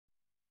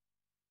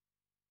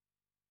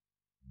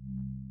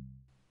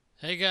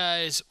Hey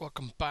guys,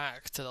 welcome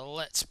back to the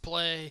Let's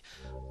Play.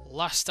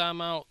 Last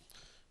time out,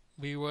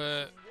 we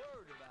were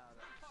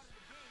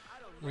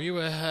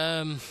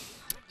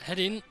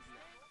heading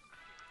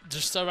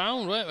just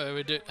around, weren't we?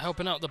 We were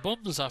helping out the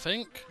bums, I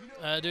think,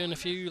 doing a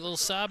few little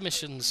side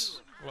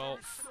missions. Well,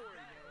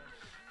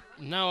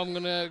 now I'm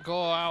gonna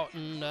go out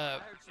and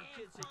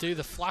do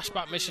the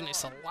flashback mission.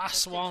 It's the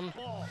last one,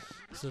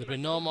 so there'll be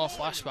no more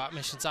flashback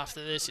missions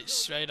after this. It's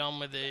straight on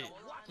with the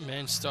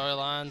main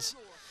storylines.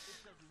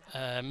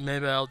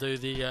 Maybe I'll do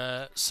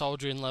the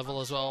soldiering level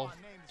as well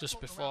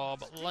just before,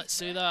 but let's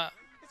do that.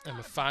 And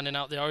we're finding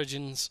out the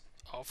origins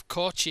of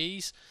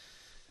Cochise.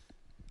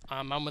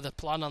 Our man with a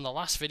plan on the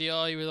last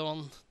video, he was the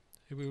one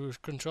who we were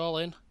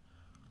controlling.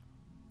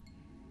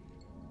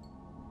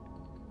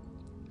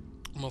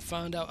 And we'll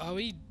find out how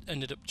he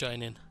ended up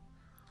joining.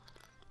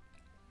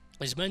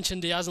 He's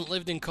mentioned he hasn't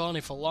lived in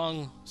Corney for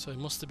long, so he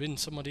must have been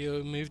somebody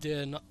who moved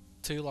here not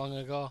too long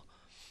ago.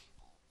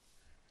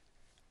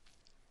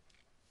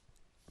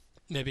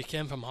 Maybe he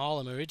came from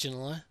Harlem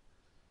originally.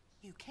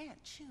 You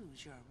can't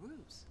choose your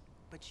roots,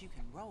 but you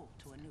can roll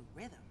to a new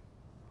rhythm.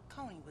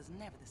 Coney was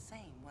never the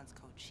same once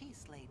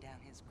Cochise laid down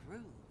his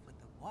groove with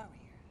the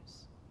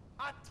warriors.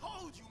 I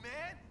told you,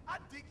 man. I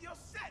dig your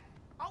set.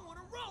 I want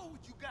to roll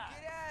with you guys.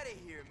 Get out of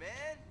here,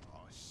 man.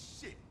 Oh,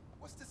 shit.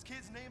 What's this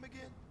kid's name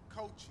again?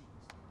 Cochise.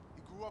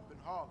 He grew up in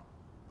Harlem,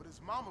 but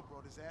his mama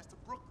brought his ass to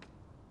Brooklyn.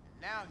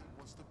 And now he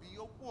wants to be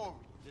a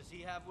warrior. Does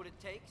he have what it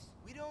takes?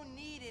 We don't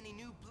need any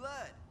new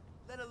blood,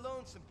 let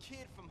alone some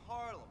kid from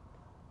Harlem.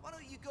 Why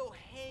don't you go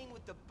hang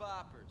with the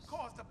boppers?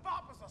 Cause the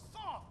boppers are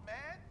soft,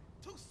 man.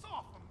 Too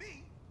soft for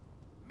me.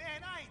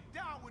 Man, I ain't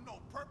down with no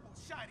purple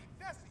shiny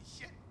vesty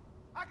shit.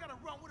 I gotta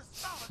run with a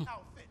solid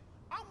outfit.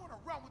 I wanna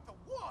run with the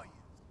warriors.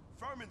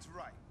 Furman's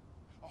right.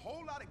 A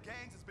whole lot of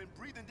gangs has been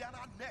breathing down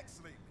our necks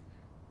lately.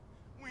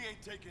 We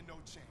ain't taking no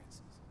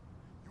chances.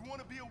 You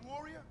wanna be a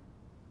warrior?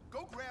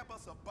 Go grab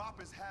us a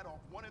bopper's hat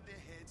off one of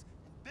their heads,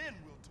 and then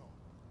we'll talk.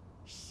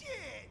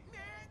 Shit,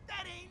 man,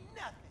 that ain't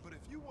nothing. But if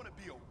you wanna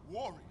be a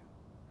warrior,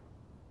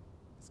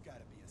 it's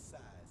gotta be a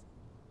size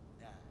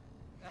 9.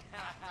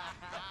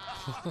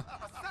 A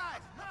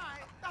size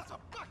 9? That's a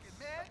bucket,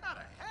 man, not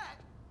a hat.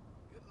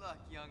 Good luck,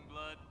 young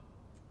blood.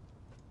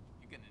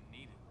 You're gonna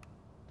need it.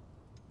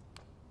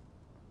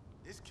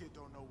 This kid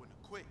don't know when to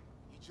quit.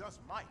 He just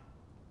might.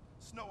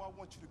 Snow, I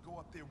want you to go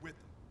up there with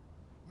him.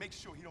 Make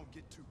sure he don't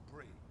get too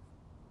brave.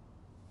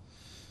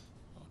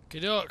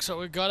 Okie doke, so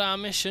we've got our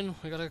mission.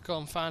 We've got to go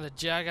and find a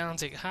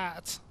gigantic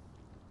hat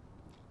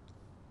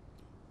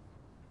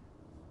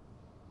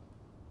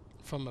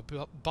from a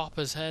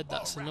bopper's head.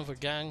 That's All right. another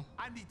gang.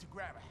 I need to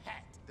grab a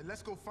hat. Then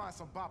let's go find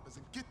some boppers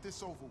and get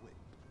this over with.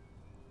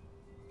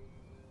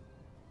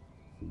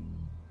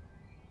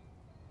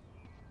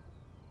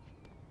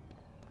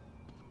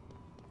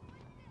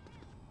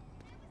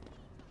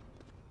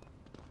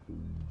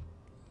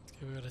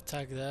 Okay, we've got a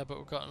tag there, but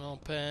we've got no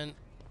paint.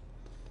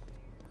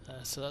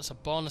 So that's a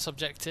bonus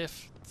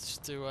objective,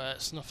 just to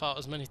snuff out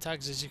as many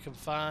tags as you can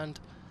find,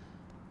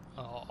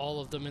 all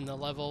of them in the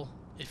level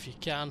if you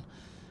can.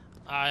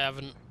 I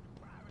haven't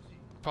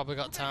probably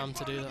got time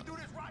to do that. Please,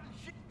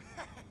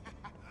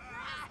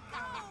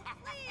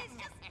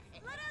 just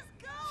let us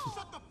go!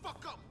 Shut the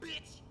fuck up,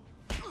 bitch!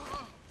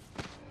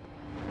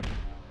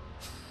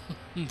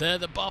 They're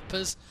the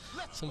boppers,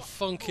 some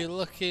funky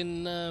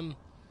looking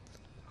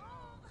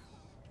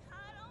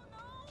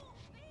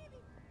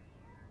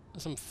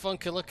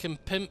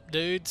pimp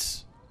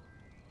dudes.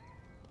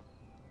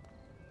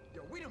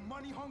 Yo, we the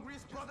money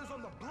hungriest brothers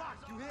on the block,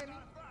 you hear me?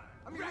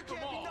 I mean, there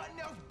can't be nothing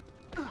else.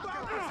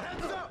 Boppers,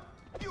 heads up!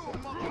 You a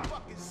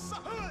motherfucking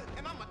sucker,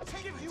 and I'ma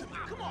take you.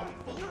 Come on,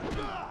 fool!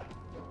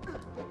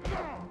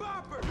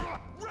 Bopper!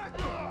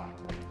 Record!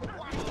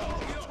 Watch the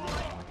video,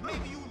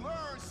 maybe you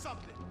learn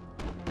something.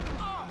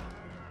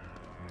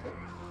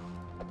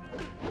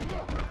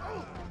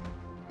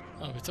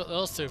 Oh, we took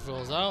those two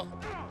fools out.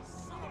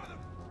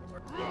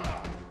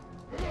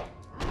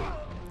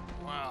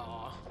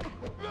 Wow.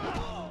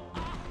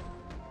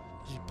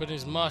 He put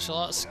his martial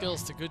arts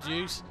skills to good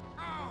use.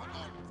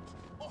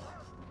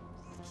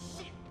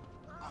 Shit!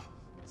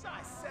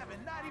 Size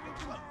 7, not even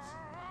close.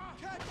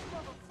 Catch,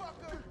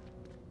 motherfucker!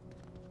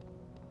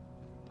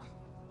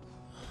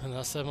 And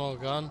that's them all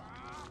gone.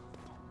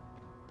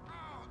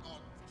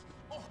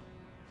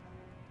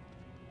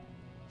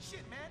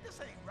 Shit, man, this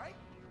ain't right.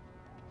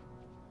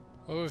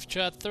 Well, we've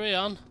tried 3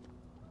 on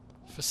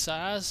for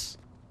size.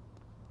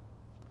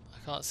 I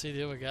can't see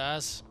the other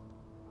guys,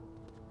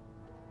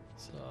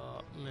 so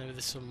maybe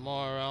there's some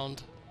more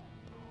around.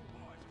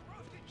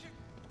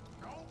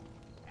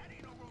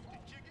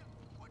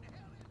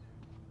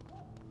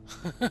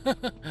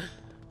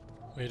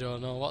 We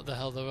don't know what the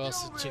hell the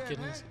roasted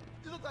chicken is.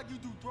 You look like you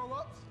do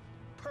throw-ups.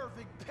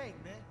 Perfect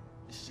paint, man.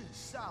 This shit is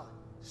solid,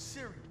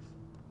 serious.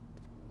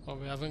 Well,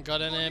 we haven't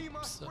got You don't any. need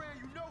my So, spray,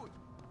 you know it.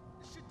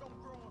 This shit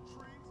don't grow on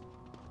trees.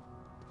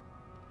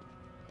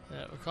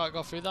 yeah, we can't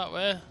go through that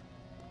way.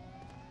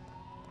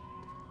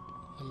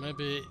 And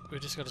maybe we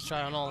just got to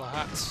try on all the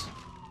hats.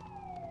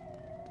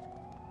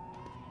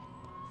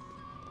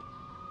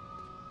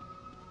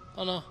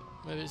 Oh no,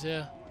 maybe it's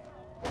here.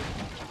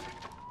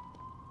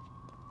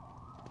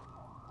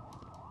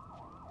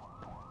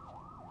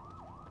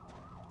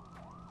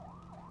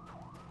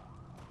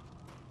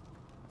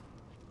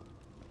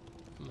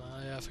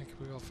 Yeah, I think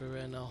we go through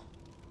here now.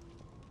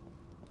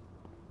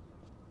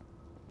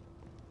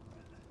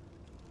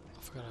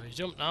 I forgot how you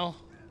jump now.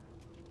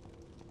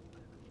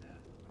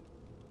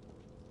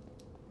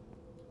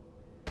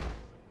 There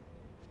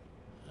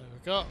we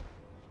go.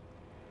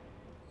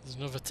 There's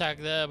another tag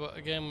there, but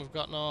again we've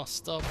got no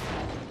stuff.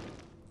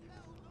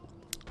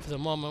 For the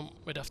moment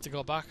we'd have to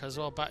go back as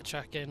well,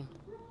 backtracking.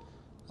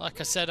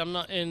 Like I said, I'm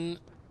not in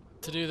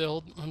to do the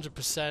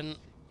 100%.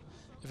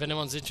 If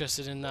anyone's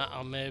interested in that,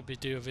 I'll maybe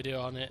do a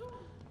video on it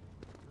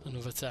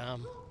another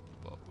time.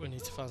 But we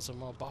need to find some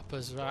more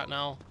boppers right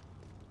now.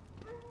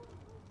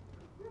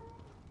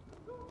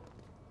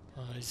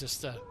 Oh, he's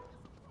just Now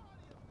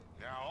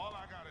all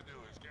I gotta do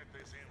is get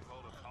this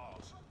info to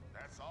Cochise.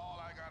 That's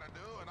all I gotta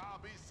do, and I'll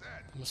be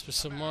set. There must be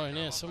some more in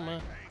here somewhere.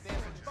 There's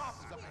some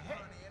boppers up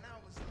ahead. And I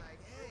was like,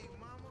 hey,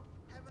 mama,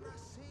 haven't I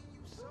seen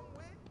you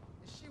somewhere?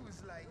 And she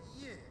was like,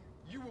 yeah,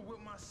 you were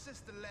with my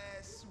sister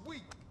last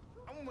week.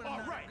 I'm one of All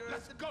the right, girls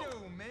let's to go.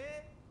 do, man.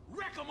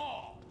 Wreck them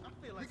all. I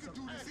feel like We can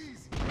do this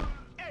easy.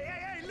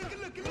 Hey, look.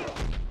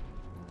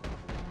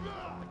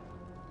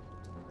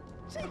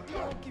 Take your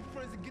monkey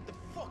friends and get the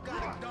fuck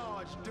out of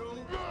Dodge, dude.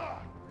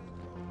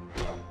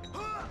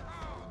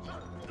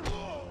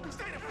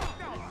 Stay the fuck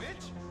down,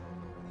 bitch.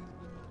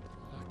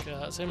 Okay,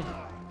 that's him.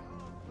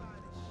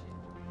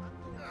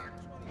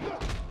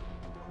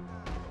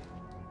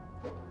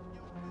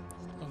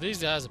 Well,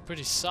 these guys are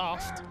pretty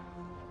soft.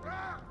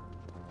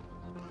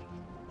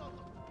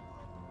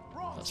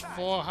 That's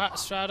 4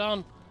 hats straight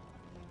on.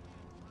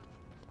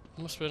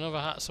 Must be another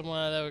hat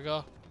somewhere. There we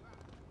go.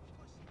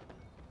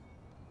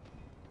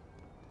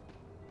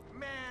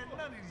 Man,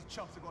 none of these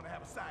chumps are gonna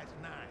have a size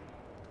 9.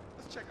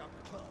 Let's check out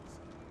the clubs.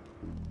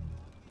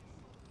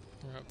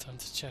 Right, time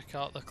to check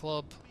out the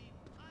club.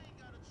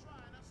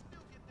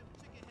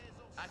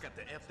 I got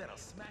the F that'll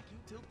smack you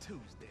till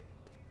Tuesday.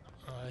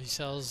 He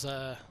sells.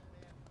 And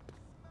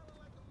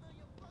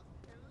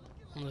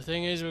the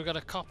thing is, we've got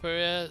a copper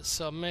here,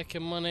 so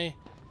making money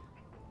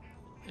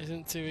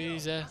isn't too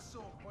easy. I saw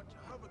a bunch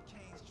of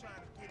hurricanes trying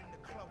to get into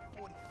Club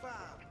 45.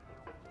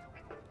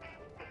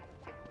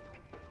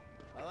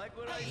 I like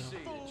what I see.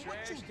 fool, The what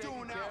trash you taking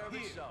doing care out of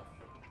here? itself.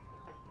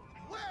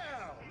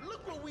 Well,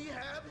 look what we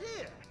have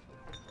here.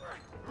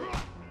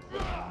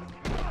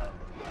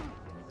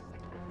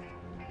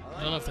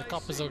 I don't know if the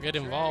coppers will get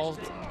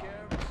involved.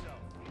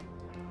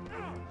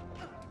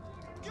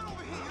 Get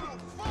over here, you little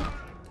fuck.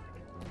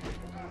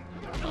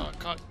 Oh,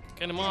 can't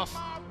get him off.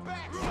 My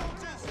back,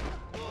 soldiers.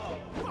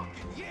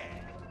 Fucking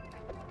yeah.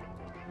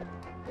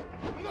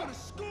 I'm gonna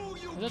school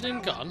you. Is that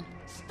him gone?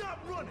 Stop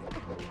running.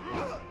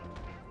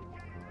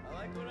 I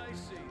like what I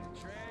see. The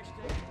trash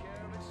taking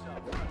care of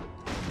itself.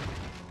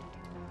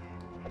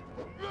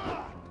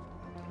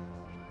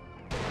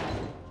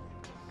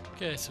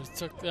 Okay, so we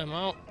took them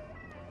out.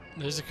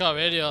 There's a car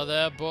radio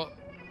there, but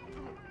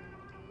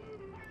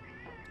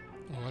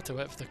we'll have to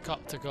wait for the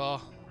cop to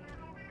go.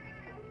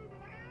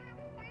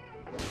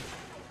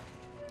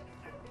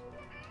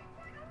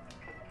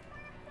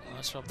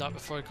 Let's rob that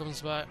before he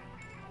comes back.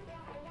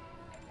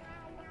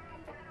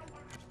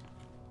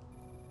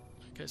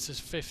 Gets us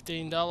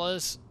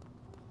 $15.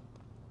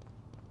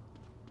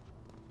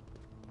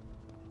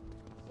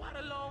 Why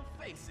the long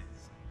faces?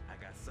 I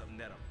got something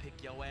that'll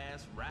pick your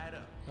ass right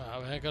up.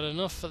 Right, we ain't got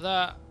enough for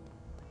that.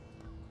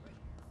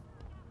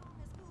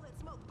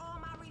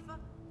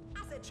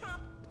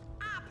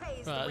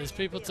 Right, there's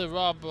people to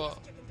rob, but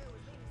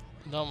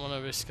I don't want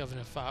to risk having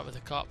a fight with the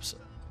cops.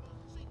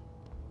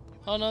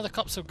 Oh no, the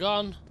cops have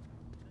gone.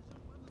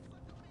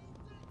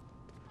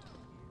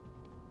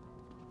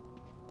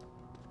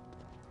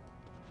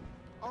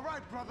 All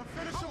right, brother,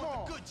 finish them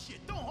all. Good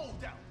shit. Don't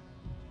hold out.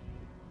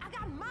 I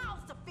got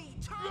mouths to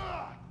feed, Charlie.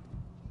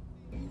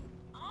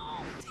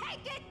 Oh,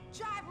 take it,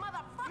 jive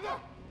motherfucker.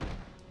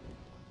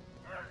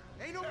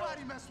 Ain't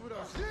nobody mess with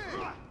us.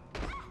 Yeah.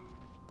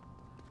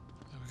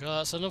 There we go,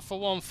 that's enough for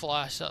one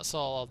flash, that's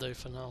all I'll do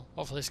for now.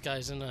 Hopefully this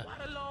guy's in there.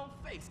 Why the long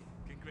face?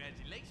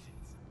 Congratulations.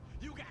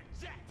 You got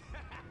jacked.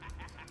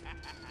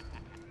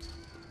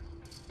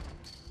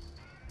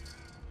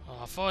 Oh,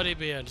 I thought he'd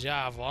be a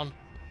jive one.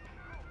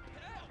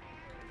 Hell,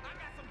 I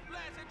got some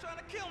flash here trying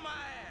to kill my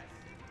ass.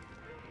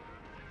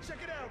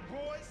 Check it out,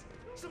 boys.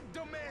 Some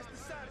dumbass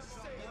decided to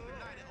say The other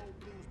night at Old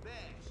Blues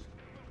Bash.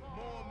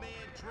 More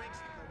man drinks,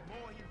 the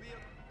more he real.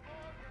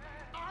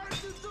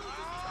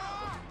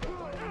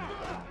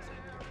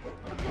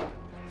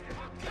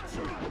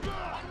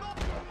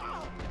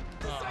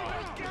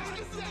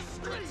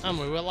 And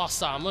we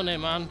lost our money,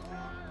 man.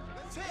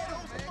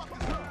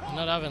 We're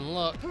not having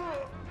luck.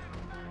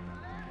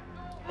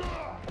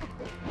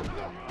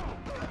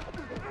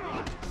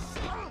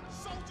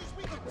 Soldiers,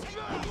 we can take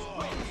these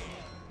quick.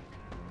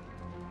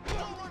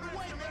 Don't run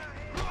away, man.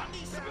 I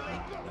need some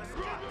weight. Let's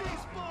get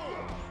these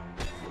fools.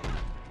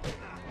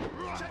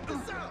 Check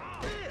this out.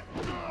 Here.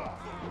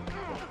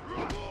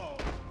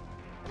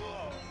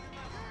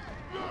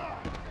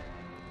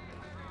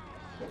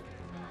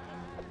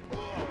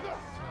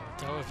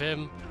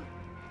 him.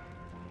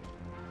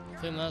 I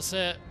think that's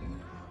it.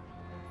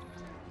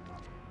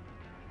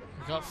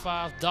 We got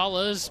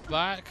 $5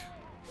 back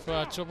for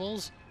our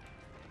troubles.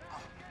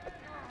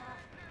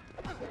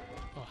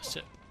 Oh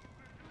shit.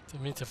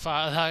 Didn't mean to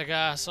fight that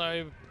guy,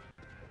 sorry.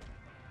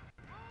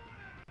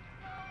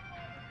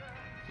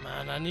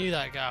 Man, I knew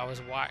that guy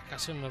was whack. I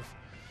should have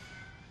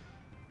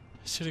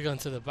gone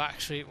to the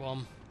back street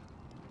one.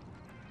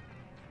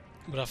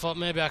 But I thought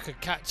maybe I could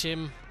catch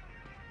him.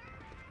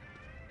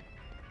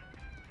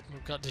 We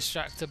got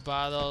distracted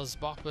by those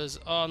boppers.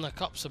 Oh, and the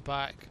cops are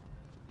back.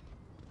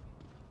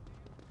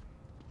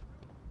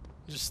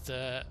 Just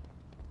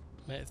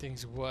make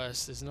things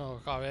worse. There's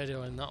no car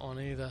radio in that one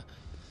either.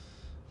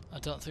 I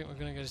don't think we're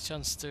going to get a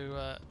chance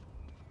to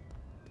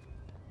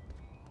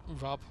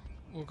rob.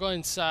 We'll go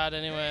inside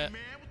anyway. Hey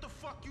man, what the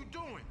fuck you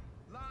doing?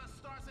 Line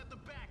starts at the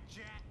back,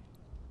 Jack.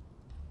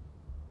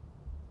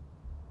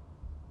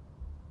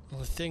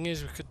 Well, the thing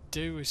is, we could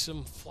do with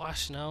some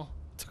flash now.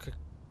 Took a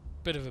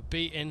bit of a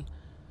beating.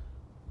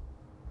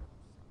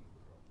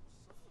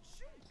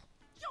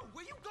 Yo,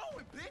 where you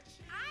going,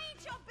 bitch? I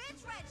ain't your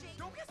bitch, Reggie.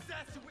 Don't get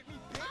sassy with me,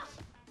 bitch.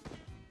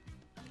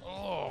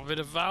 Oh, a bit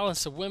of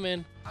violence of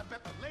women. I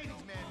bet the ladies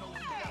man knows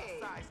you Hey,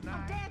 got size I'm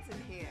 9.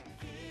 dancing here.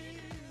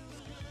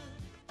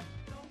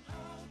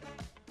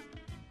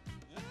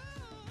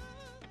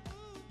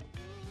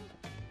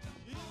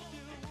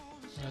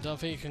 I don't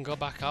think you can go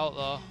back out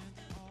though.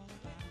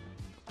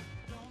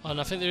 Oh, and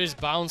I think there is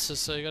bouncers,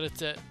 so you got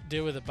to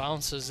deal with the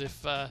bouncers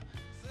if. Hey,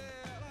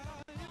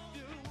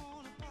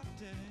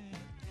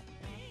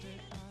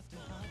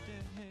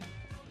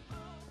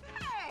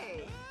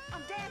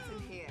 I'm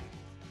dancing here.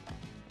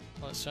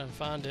 Let's try and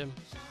find him.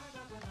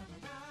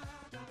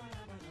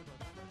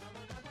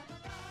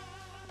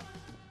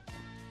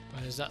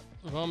 Where is that?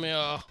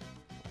 Romeo.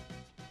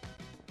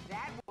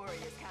 That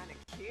warrior's kind of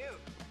cute.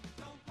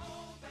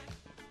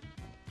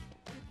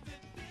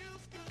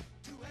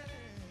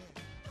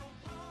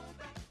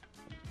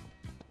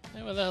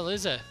 Hey, where the hell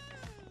is it?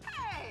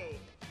 Hey,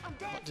 I'm What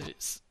dancing. did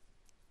it?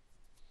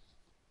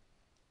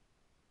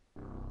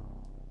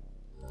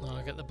 No,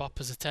 I get the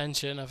bopper's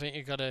attention. I think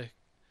you got to.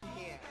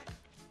 Here.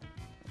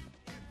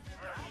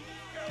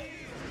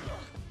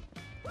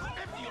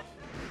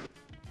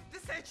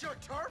 This ain't your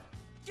turf.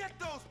 Get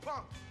those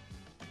punks.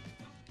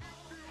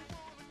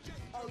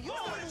 Oh, you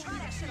don't want to try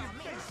that shit on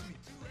me.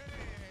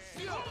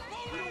 Yo,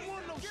 we don't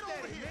want no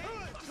static,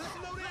 man. Just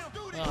slow down.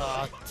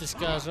 Oh, this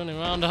guy's running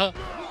around her.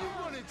 Where you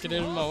running to? Get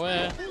in my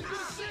way. Who's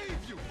gonna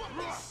save you? Fuck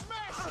me,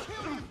 smash,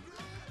 kill you.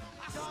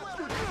 I swear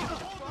to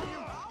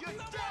God, you're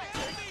dead.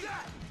 Take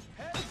that.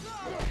 Heads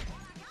up.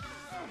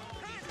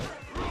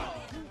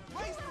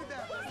 Wasted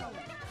that.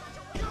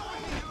 Get over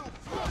here, you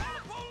fuck.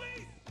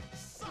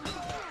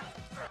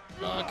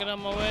 Oh, get out of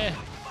my way.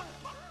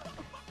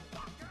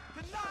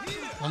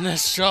 And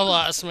this stroll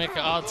lights make it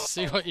hard to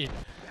see who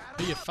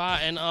you're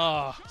fighting.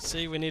 Oh,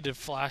 see, we needed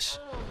flash.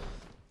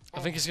 I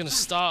think it's going to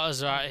start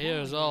us right here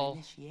as well.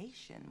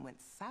 Initiation went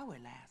sour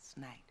last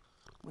night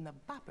when the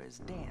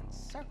boppers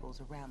danced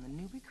circles around the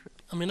new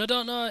recruit. I mean, I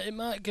don't know. It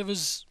might give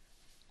us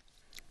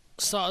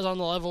starters on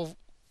the level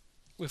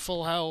with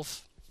full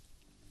health.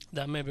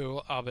 Then maybe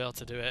I'll be able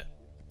to do it.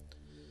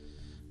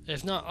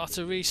 If not, I'll have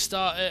to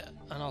restart it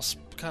and I'll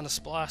kind of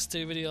splice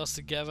 2 videos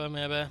together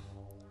maybe.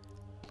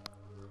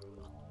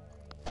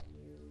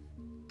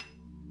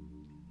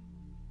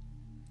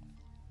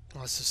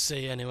 Let's just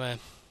see anyway.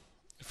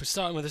 If we're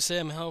starting with the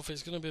same health,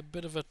 it's going to be a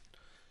bit of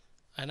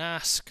an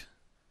ask.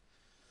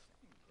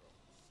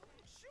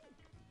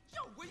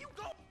 Yo, where you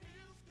go?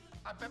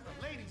 I bet the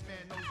ladies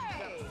man knows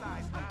Hey, you got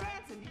size I'm 9.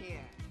 dancing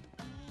here.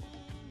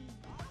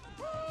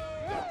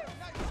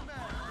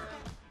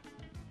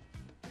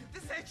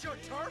 This ain't your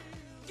turf.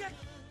 Get.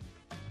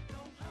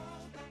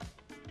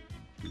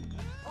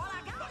 All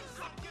I got is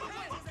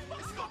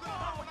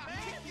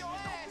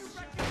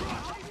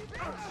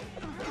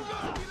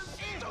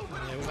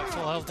Yeah, we've got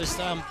full health this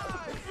time.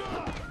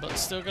 But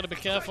still got to be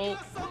careful.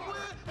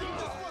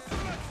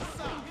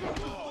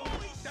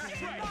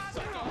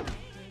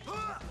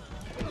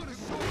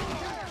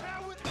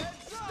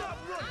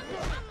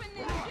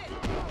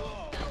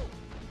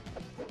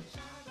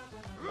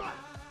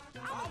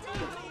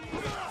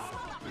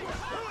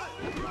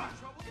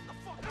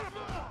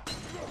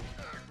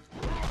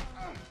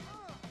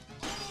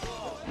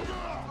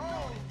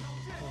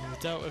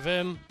 Dealt with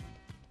him.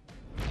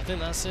 I think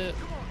that's it.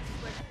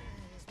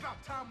 It's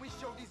about time we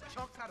show these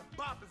chunks how the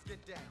boppers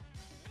get down.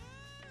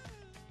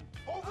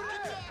 Over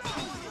there!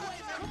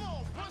 Come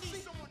on,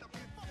 pussy!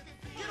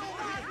 Get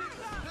over here!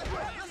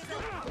 Let's go!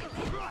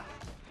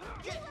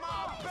 Get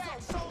my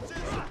back, soldiers!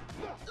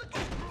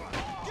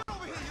 Get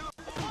over here, you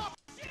little fuck!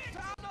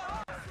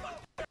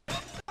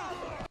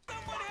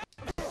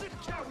 Shit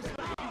carries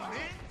like you,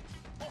 man.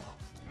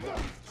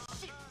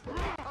 Shit.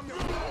 I'm your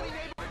only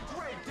neighborhood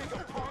grave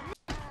digger, punk.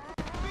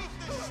 Beat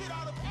the shit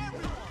out of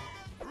everyone!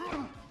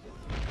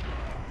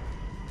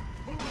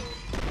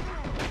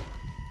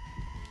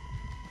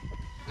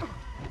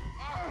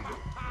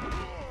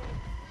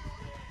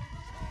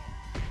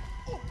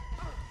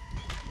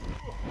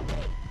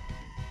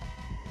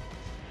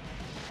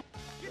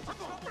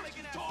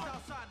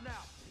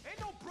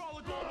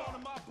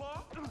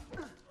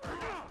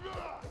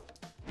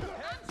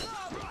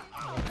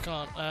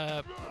 can't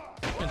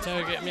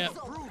interrogate him yet.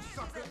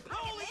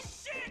 Holy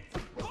shit!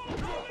 Why are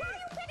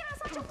you picking on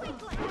such a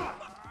weakling?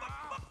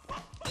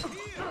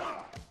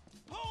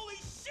 Holy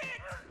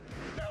shit!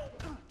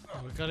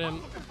 We got him.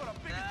 Looking for the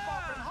biggest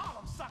barber in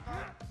Harlem,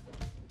 sucker.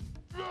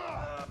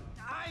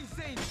 I ain't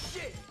saying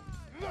shit.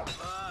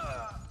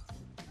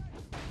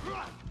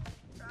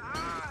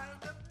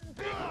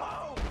 Big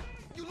Mo!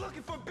 You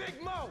looking for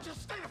Big Mo?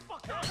 Just stay the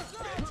fuck out of this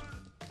bitch.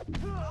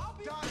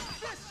 Don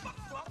Fish.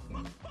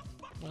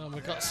 Well,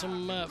 we got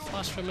some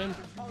flash from him.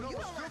 Oh, you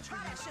don't want to try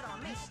that shit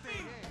on me.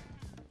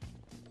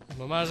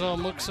 We might as well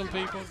mug some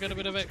people, get a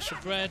bit of extra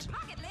bread.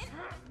 Pocket lint.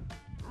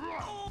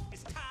 Oh,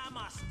 it's time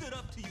I stood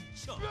up to you,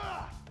 chump.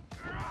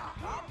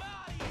 I'm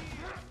out of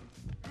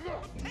here.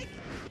 Take it.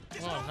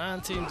 Just Oh,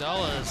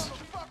 $19.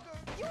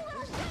 You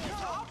little shit.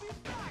 I'll be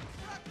back.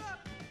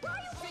 Why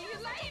you see you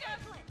later?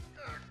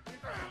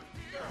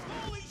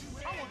 holy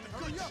shit. I want the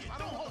good shit.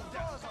 Don't hold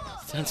down.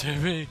 Tend to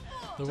be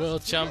the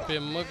world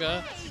champion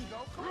mugger.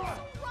 Come on.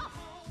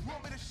 You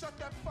want me to shut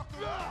that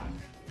fucker up?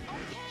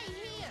 Okay,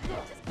 here.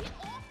 Just get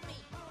off me.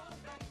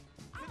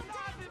 I'm a damn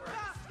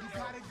bastard. You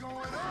got it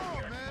going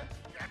on, man.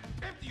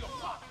 Empty your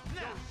pocket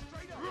now.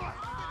 Straight up.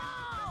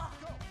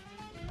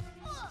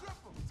 Oh, Strip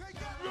 'em. Take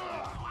that.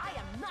 I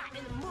am not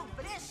in the mood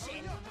for this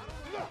shit.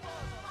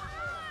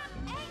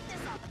 Ain't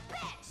this a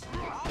bitch?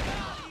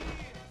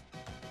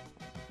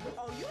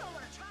 Oh, you don't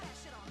want to try that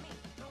shit on me.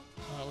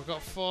 We've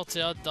got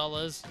 $40 odd.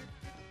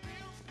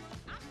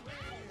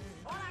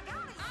 All I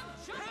got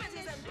is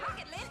panties and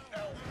pocket lint.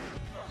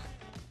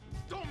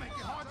 Don't make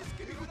it hard. Just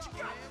give me what you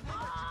got.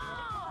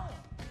 Oh!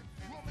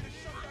 You want me to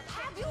shut that?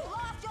 Have you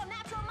lost your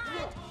natural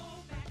mind?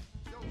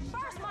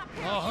 First, my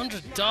Oh,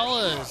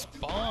 $100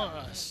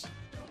 bonus.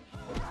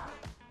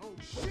 Oh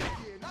shit, yeah.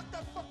 Knock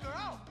that fucker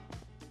out.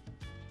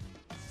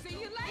 See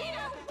you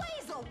later,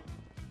 weasel.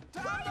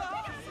 Why you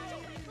picking on such a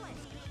weakling?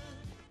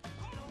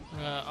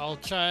 I'll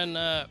try and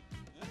I'm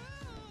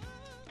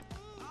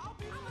a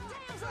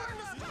damsel in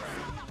distress,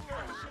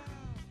 motherfucker.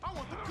 I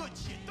want the good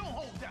shit. Don't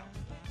hold down.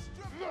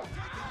 Strip 'em.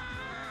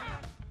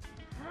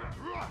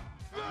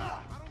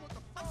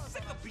 I'm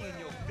sick of being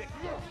your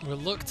victim. we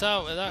looked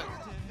out with that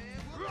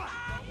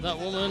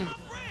woman. Try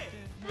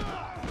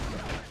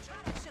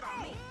that shit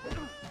on me.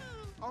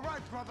 All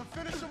right, brother.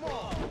 Finish them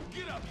all.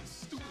 Get up, you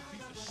stupid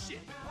piece of shit.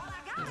 All I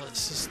got is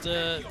Let's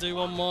just do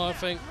one more, I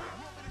think.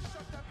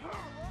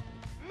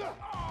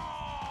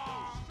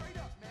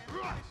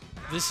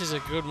 This is a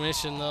good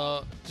mission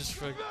though, just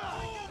for Here.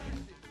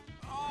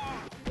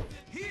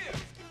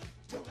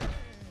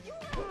 you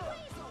little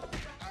weasel.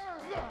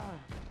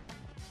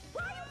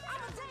 Why you?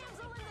 I'm a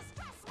damsel in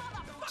distress,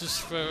 motherfucker.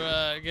 just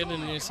for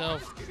getting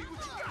yourself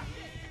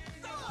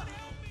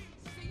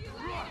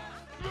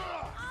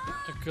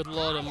a good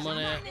load of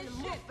money. I'm in the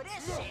mood for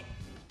this shit.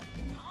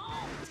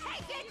 Oh,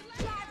 take it,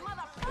 jive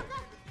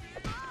motherfucker.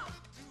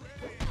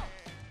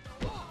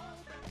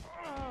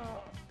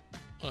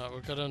 Right,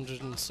 we've got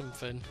 100 and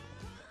something.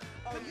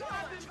 Oh, you don't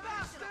want to try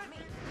that shit on me.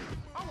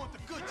 I want the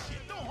good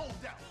shit. Don't hold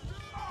down.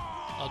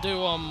 I'll do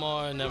one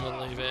more and then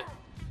we'll leave it,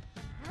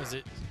 because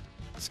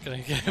it's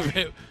going to get a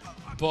bit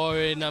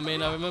boring. I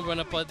mean, I remember when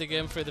I played the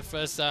game through the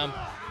first time,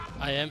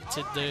 I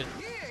emptied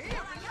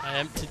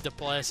the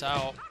place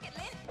out. Pocket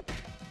lint.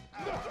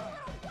 You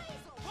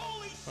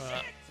little weasel.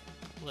 Right,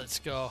 let's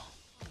go.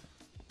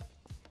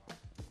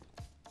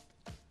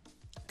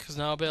 Because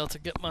now I'll be able to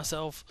get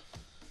myself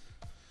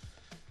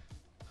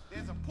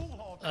There's a pool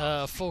hall.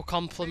 a full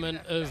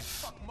complement of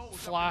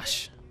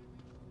Flash.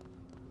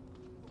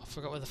 I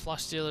forgot where the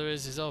Flash dealer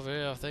is. He's over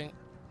here, I think.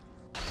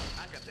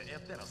 I got the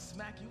F that'll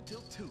smack you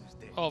till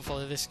Tuesday.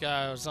 Hopefully this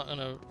guy was not going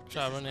to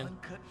try This is running.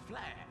 Uncut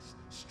Flash,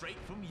 straight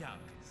from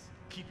Yonkers.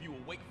 Keep you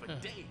awake for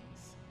days.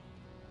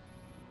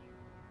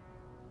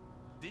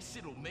 This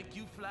shit'll make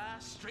you fly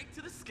straight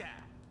to the sky,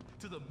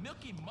 to the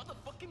Milky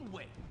motherfucking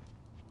way.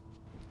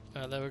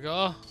 Right, there we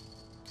go.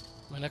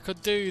 I mean, I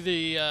could do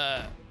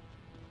the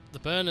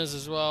burners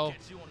as well,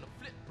 Catch you on the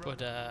flip, bro.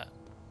 but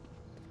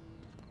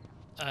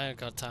I ain't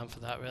got time for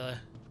that really.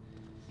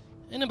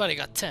 Anybody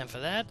got time for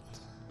that?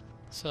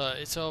 So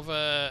it's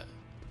over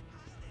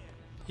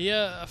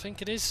here, I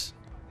think it is.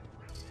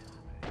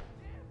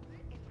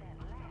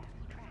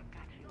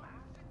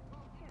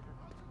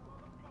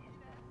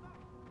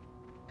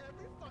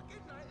 Every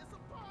fucking night it's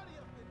a party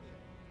up in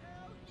here.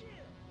 Hell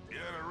yeah.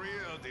 Yeah, the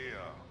real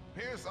deal.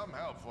 Here's some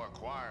help for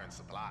acquiring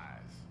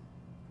supplies.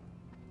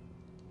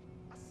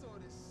 I saw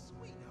this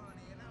sweet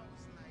honey and I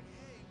was like,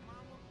 hey,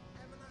 mama,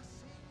 haven't I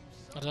seen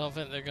you I don't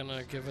think they're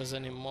gonna give us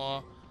any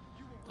more.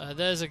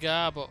 There's a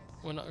guy, but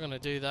we're not gonna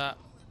do that.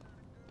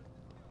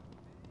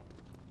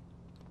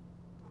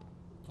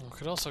 We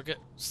could also get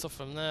stuff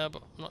from there,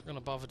 but I'm not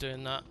gonna bother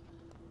doing that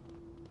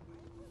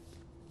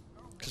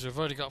because we've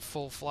already got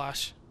full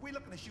Flash. We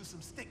looking to shoot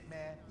some stick,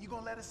 man. You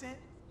gonna let us in?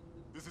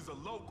 This is a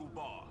local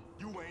bar.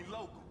 You ain't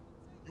local.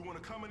 You wanna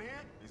come in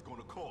here? It's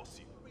gonna cost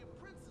you. We're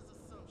princes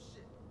or some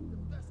shit. The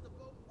best of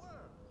both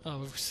worlds. Oh,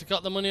 we've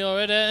got the money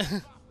already.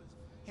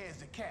 Here's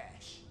the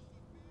cash.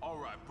 All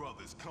right,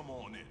 brothers, come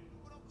on in.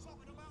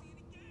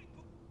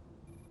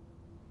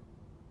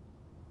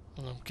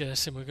 And I'm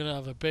guessing we're gonna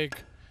have a big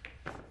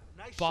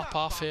Nice bop shot,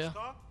 off here.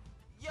 Bombstar.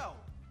 Yo,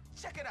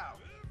 check it out.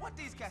 What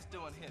these cats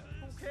doing here?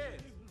 Who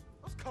cares?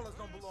 Those colors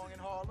don't belong in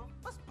Harlem.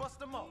 Let's bust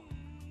them up.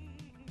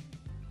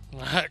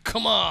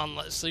 Come on,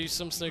 let's see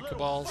some snooker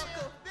balls.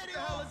 What the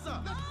hell is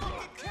up? Let's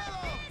fucking kill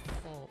him!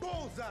 Oh.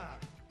 Bullseye!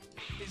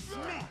 It's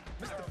me,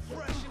 Mr.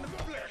 Fresh in the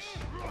flesh.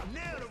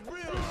 Now the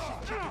real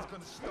shit is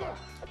gonna start.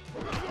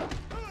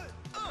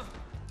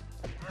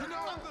 You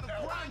know I'm gonna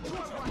grind you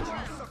up watching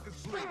you suckers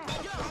sleep.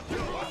 Yo, do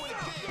it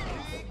again,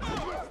 Pig.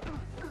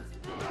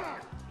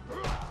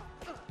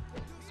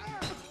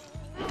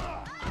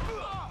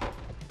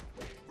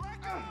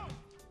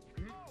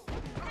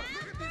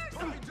 Look at these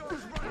puppy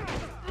dogs running.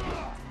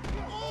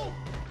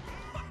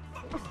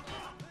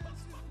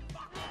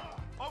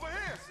 Over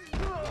here!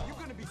 You're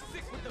gonna be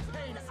sick with the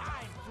pain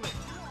I inflict.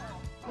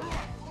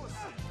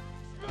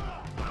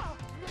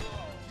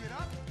 Get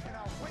up and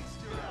I'll waste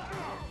your ass.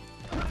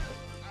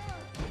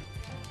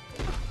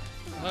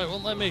 Oh, it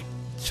won't let me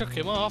chuck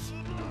him off.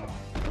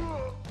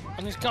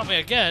 And he's got me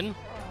again.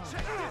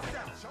 Check this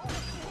out, y'all.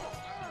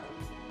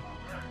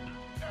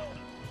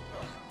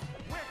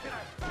 Where can I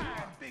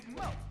find Big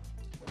Mo?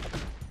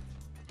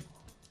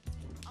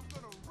 I'm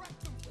gonna wreck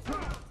them.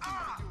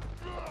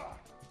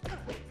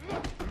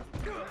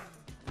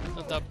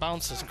 That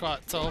bounce is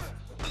quite tough.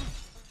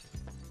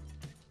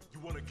 You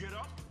wanna get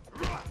up?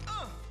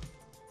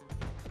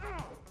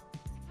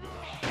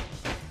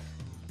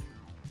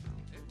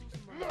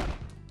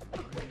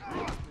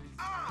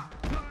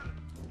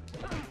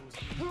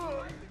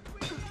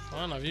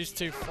 Man, I've used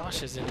 2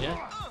 flashes in here.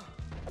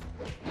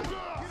 Get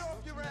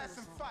off your ass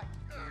and fight.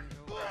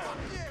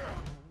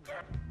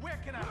 Yeah. Where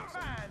can I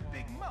find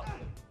Big Mo?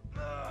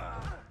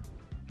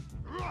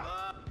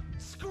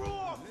 Screw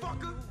off,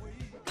 fucker.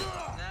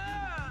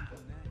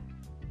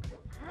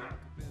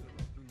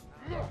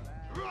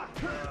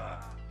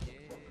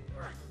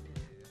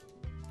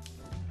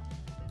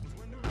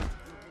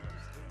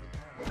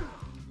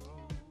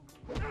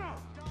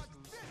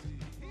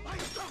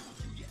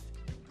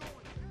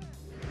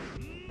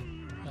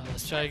 Now,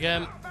 let's try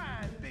again.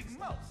 Find Big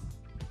Mo.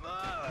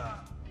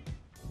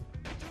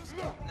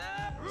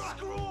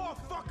 Screw off,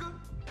 fucker.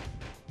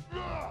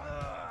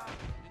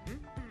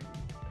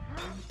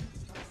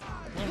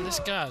 Man, this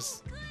guy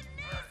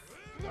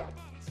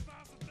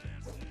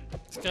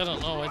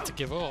don't know when to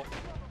give up.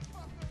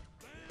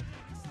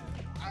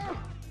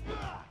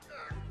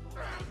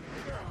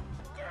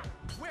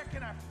 Where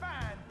can I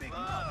find Big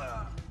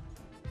Mo?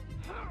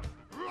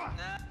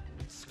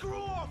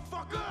 Screw off,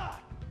 fucker.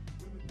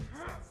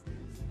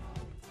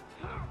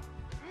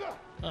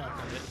 Oh,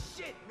 got it.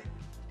 Shit, man.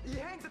 He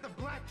hangs at the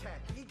Black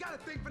Cat. He got a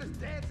thing for this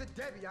dance at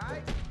Debbie,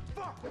 alright?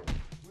 Fuck. Quit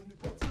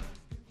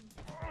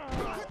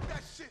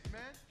that shit,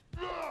 man.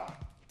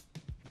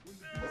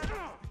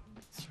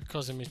 It's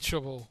causing me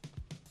trouble.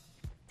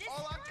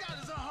 All I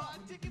got is a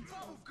hard ticket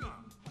bubble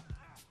gum.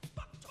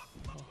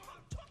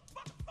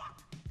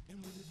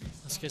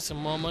 Let's get some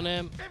more money.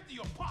 Empty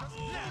your pockets.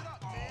 Just let it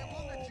up, man.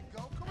 We'll let you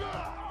go. Come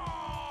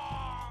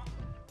on.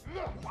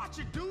 Watch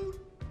it, dude.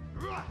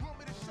 You want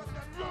me to shut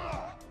that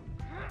door?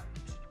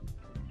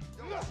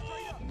 Yo,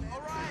 straight up, man.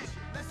 All right.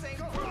 Let's ain't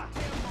tear my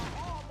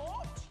arm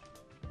off.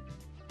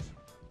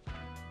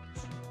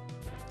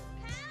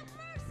 Have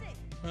mercy.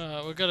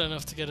 Right, we've got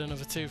enough to get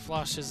another 2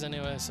 flashes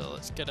anyway, so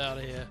let's get out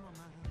of here.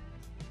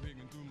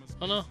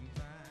 Oh no.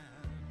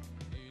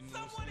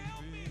 Someone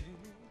help me!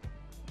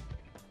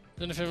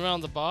 Anything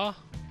around the bar?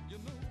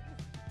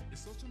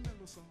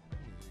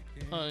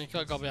 Oh, you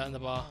can't go behind the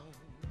bar.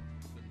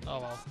 Oh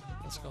well,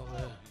 let's go over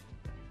there.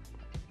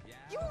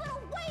 You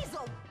little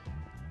weasel!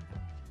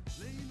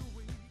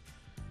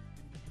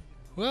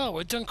 Well,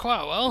 we've done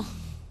quite well.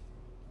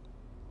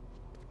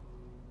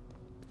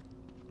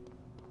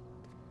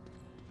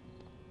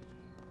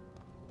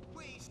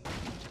 Please.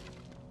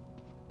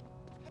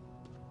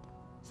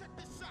 Check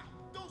this out.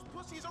 Those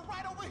pussies are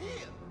right over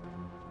here.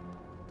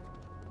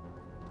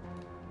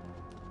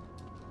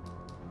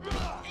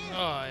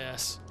 Oh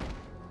yes.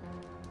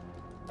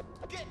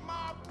 Get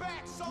my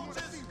back,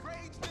 soldiers.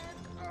 Rage, man.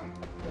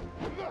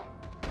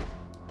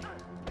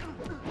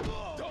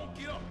 Don't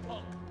get up,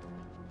 punk.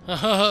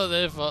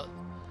 They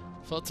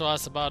thought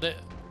twice about it.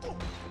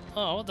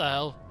 Oh, what the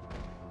hell?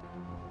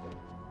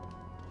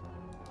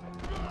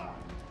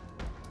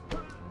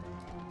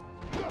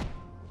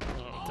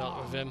 Oh,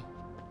 dealt with him.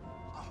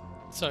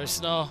 Sorry,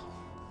 Snow.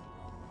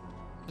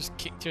 Just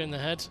kicked you in the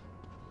head.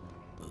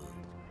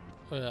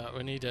 Oh, yeah,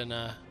 we need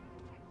a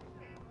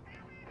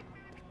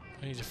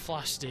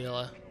flash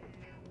dealer.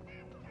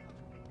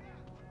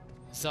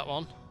 Is that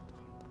one?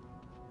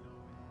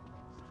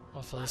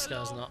 Hopefully this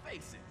guy's not.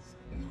 Faces.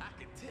 I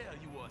can tell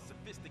you are a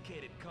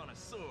sophisticated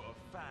connoisseur of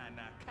fine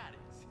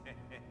narcotics.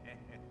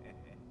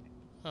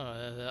 Oh,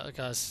 yeah, the other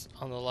guy's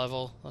on the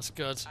level. That's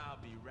good. I'll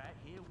be right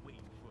here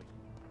waiting for you.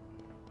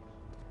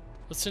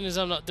 As soon as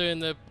I'm not doing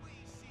the...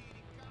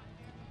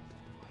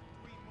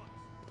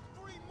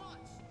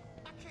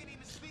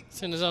 As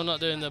soon as I'm not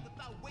doing the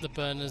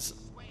burners,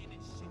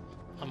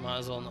 I might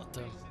as well not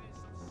do them.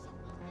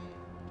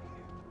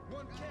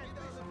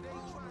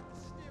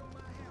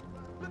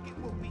 Look at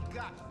what we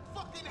got.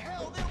 Fucking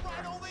hell, they're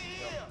right over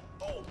here.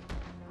 Oh.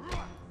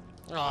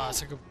 Oh,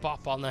 that's a good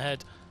bop on the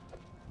head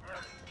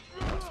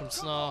from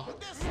Snow.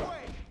 This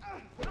way.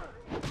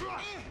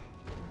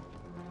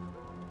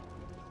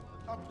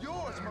 Up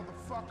yours,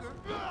 motherfucker.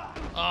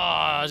 Oh,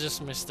 I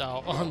just missed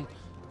out on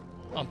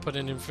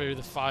putting him through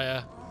the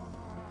fire.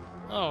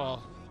 Oh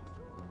well.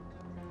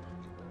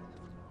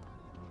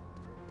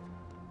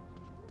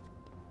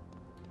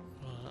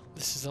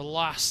 This is the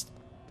last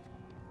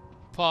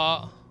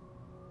part.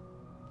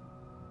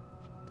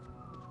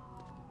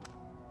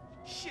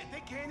 Shit,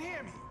 they can't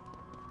hear me.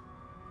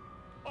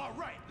 All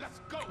right, let's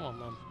go. Come on,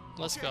 man.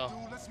 Let's Okay, go.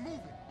 Dude, let's move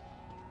it.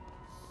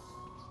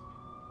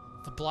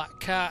 The Black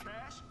Cat.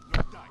 Cash,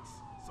 no dice.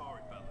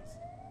 Sorry, fellas.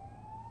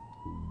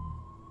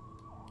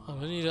 Oh,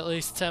 we need at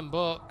least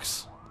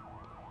 $10.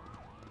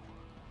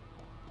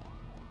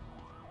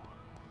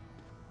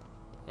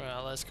 Right,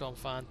 let's go and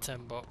find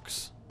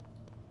 $10.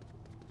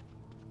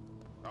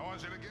 I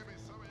want you to give me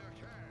some of your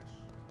cash.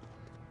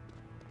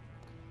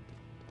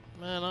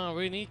 Man, oh,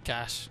 we need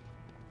cash.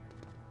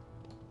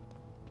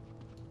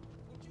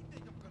 What you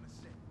think I'm gonna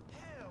say?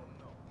 Hell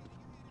no.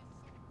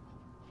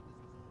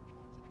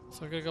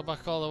 So we're gonna go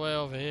back all the way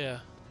over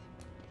here.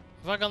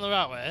 Have I gone the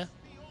right way?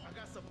 I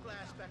got some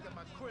flashback at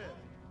my crib.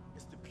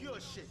 It's the pure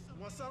shit.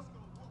 You want some?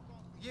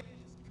 Yeah.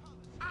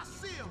 I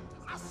see him.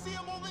 I see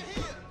him over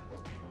here.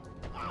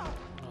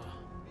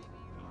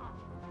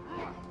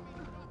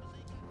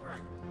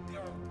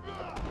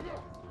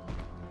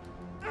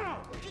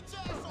 Get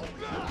your ass over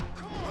here.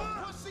 Come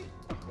on, pussy.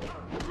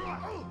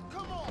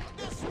 Come on,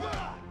 this way.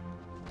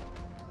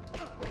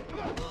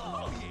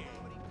 Oh, yeah.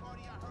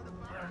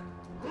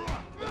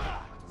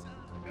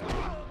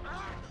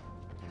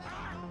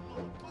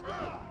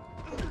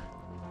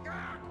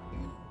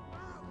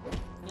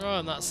 Oh,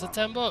 and that's the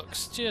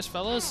 $10. Cheers,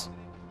 fellas.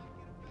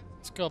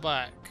 Let's go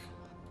back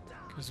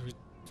because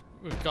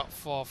we've got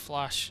 4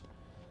 flash.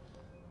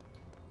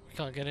 We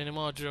can't get any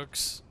more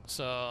drugs,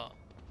 so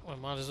we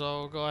might as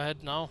well go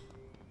ahead now.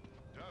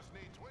 Just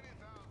need 20,000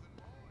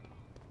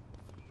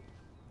 more.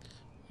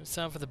 It's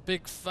time for the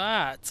big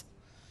fight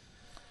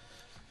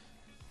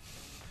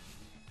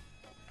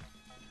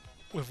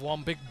with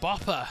one big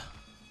bopper.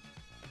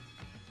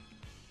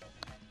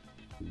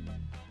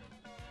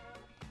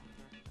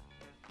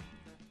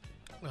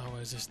 Oh,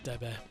 where's this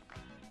Debbie?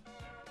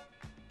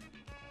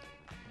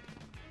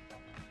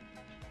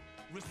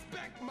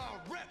 Respect my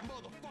rep,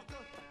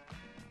 motherfucker.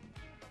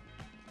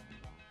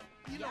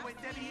 You know Yeah, I where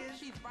see Debbie you. is?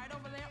 She's right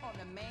over there on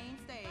the main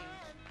stage.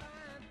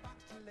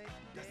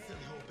 That silly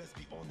hoe best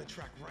be on the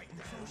track right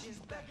now. She's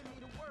begging me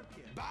to work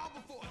here. Bow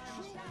before a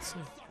true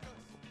sucker.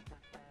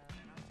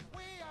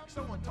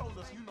 Someone told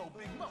us you know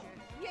Big Mo.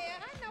 Yeah,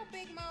 I know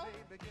Big Mo.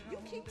 You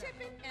keep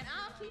tipping and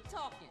I'll keep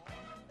talking.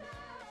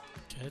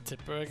 Okay,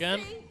 tipper again.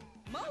 See,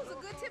 Mo's a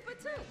good tipper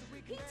too.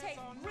 He takes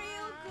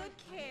real good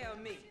care of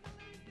me.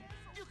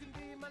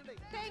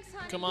 Thanks,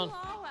 honey. Come on. You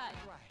all right.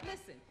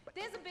 Listen,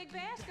 there's a big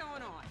bash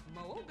going on.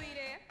 Mo will be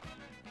there.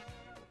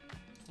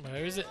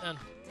 Where is it then?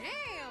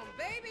 Damn,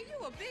 baby,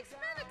 you a big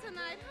spender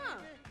tonight, huh?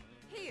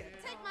 Here,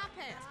 take my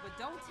pass, but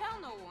don't tell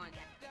no one.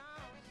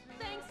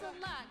 Thanks a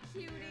lot,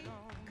 cutie.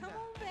 Come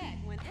on back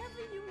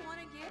whenever you want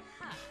to get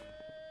hot.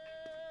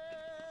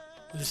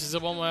 This is the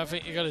one where I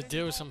think you got to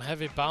deal with some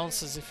heavy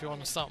bouncers if you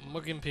want to start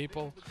mugging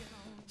people.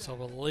 So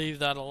we'll leave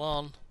that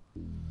alone.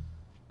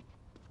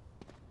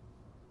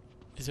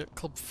 He's at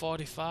Club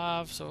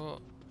 45,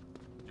 so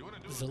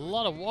there's a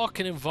lot of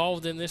walking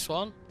involved in this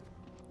one.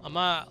 I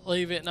might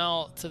leave it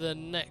now to the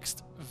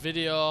next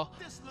video.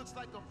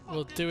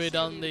 We'll do it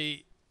on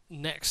the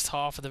next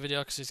half of the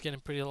video because it's getting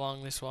pretty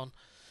long, this one.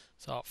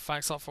 So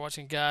thanks a lot for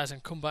watching, guys,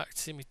 and come back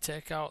to see me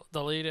take out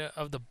the leader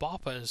of the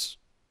Boppers.